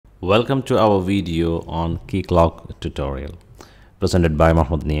Welcome to our video on Keycloak tutorial presented by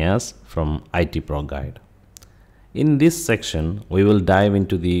Mahmoud Niaz from IT Pro Guide. In this section, we will dive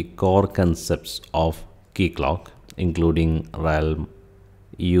into the core concepts of Keycloak, including realm,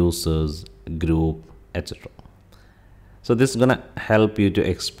 users, group, etc. So this is going to help you to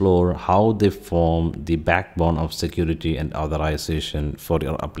explore how they form the backbone of security and authorization for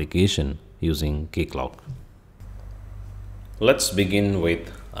your application using Keycloak. Let's begin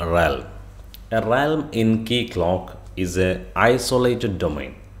with a realm. A realm in Keycloak is an isolated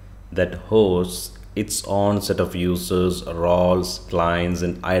domain that hosts its own set of users, roles, clients,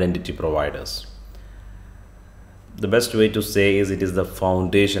 and identity providers. The best way to say is it is the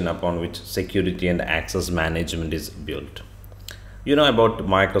foundation upon which security and access management is built. You know about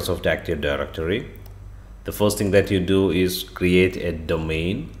Microsoft Active Directory. The first thing that you do is create a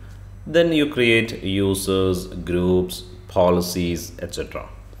domain. Then you create users, groups, policies, etc.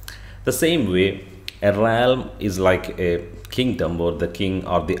 The same way, a realm is like a kingdom where the king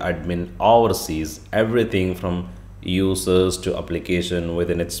or the admin oversees everything from users to application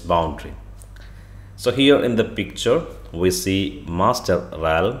within its boundary. So here in the picture, we see master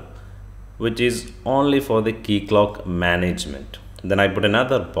realm, which is only for the Keycloak management. Then I put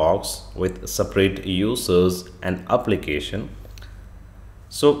another box with separate users and application.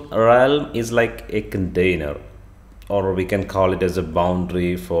 So realm is like a container, or we can call it as a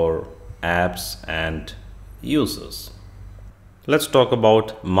boundary for apps and users. Let's talk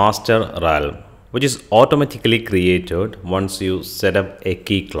about master realm, which is automatically created once you set up a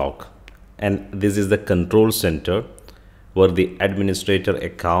Keycloak. And this is the control center where the administrator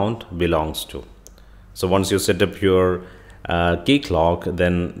account belongs to. So once you set up your Keycloak,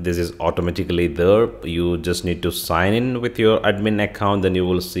 then this is automatically there. You just need to sign in with your admin account, then you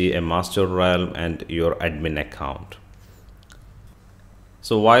will see a master realm and your admin account.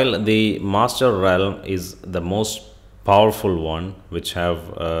 So while the master realm is the most powerful one, which have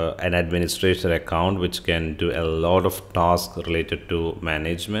an administrator account which can do a lot of tasks related to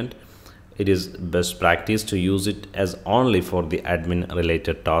management, it is best practice to use it as only for the admin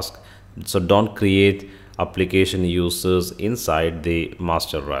related task. So don't create application users inside the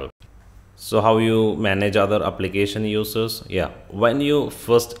master realm. So how you manage other application users? Yeah, when you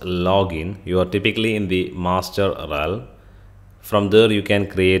first log in, you are typically in the master realm. From there, you can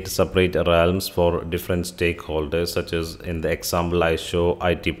create separate realms for different stakeholders, such as in the example I show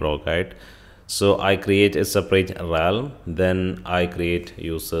IT Pro Guide. So I create a separate realm, then I create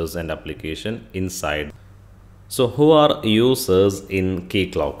users and application inside. So who are users in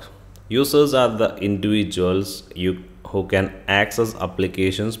Keycloak? Users are the individuals who can access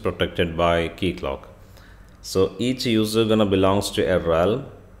applications protected by Keycloak. So each user gonna belongs to a realm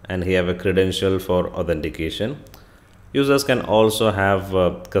and he have a credential for authentication. Users can also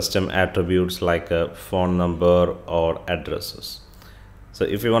have custom attributes like a phone number or addresses. So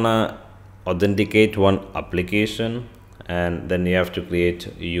if you wanna authenticate one application, and then you have to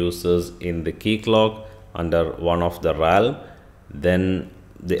create users in the Keycloak under one of the realm, then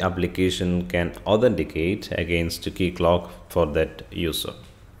the application can authenticate against Keycloak for that user.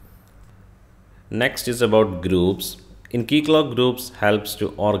 Next is about groups. In Keycloak, groups helps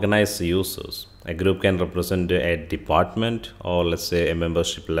to organize users. A group can represent a department, or let's say a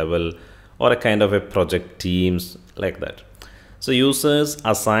membership level, or a kind of a project teams like that. So users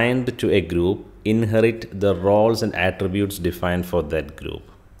assigned to a group inherit the roles and attributes defined for that group.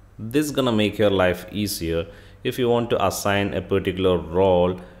 This is gonna make your life easier. If you want to assign a particular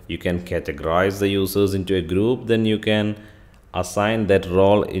role, you can categorize the users into a group, then you can assign that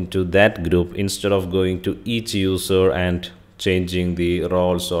role into that group instead of going to each user and changing the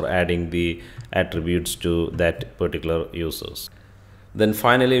roles or adding the attributes to that particular users. Then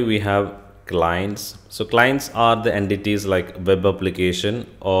finally we have clients. So clients are the entities like web application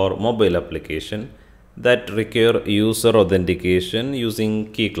or mobile application that require user authentication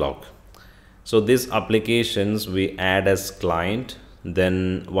using Keycloak. So these applications we add as client.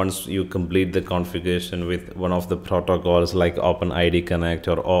 Then once you complete the configuration with one of the protocols like OpenID Connect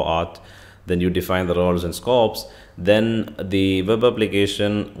or OAuth, then you define the roles and scopes. Then the web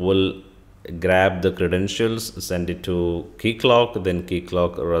application will grab the credentials, send it to Keycloak, then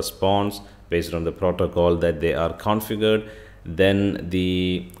Keycloak responds based on the protocol that they are configured. Then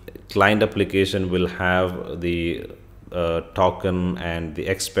the client application will have the token and the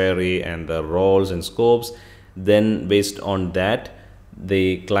expiry and the roles and scopes. Then based on that,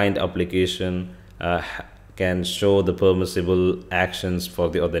 the client application can show the permissible actions for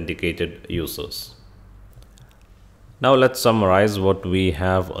the authenticated users. Now let's summarize what we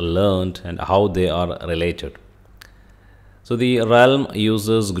have learned and how they are related. So the realm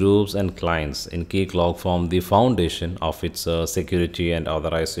users, groups, and clients in Keycloak form the foundation of its security and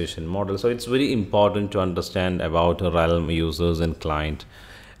authorization model. So it's very important to understand about a realm users and client.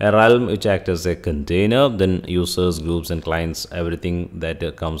 A realm which acts as a container, then users, groups, and clients, everything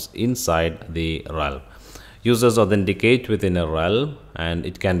that comes inside the realm. Users authenticate within a realm, and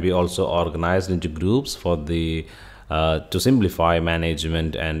it can be also organized into groups for the to simplify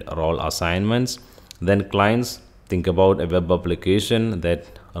management and role assignments. Then clients, think about a web application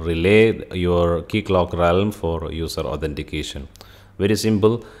that relay your Keycloak realm for user authentication. Very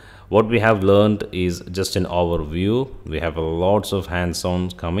simple. What we have learned is just an overview. We have lots of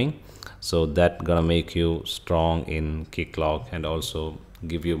hands-on coming, so that gonna make you strong in Keycloak and also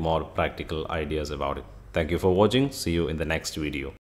give you more practical ideas about it. Thank you for watching. See you in the next video.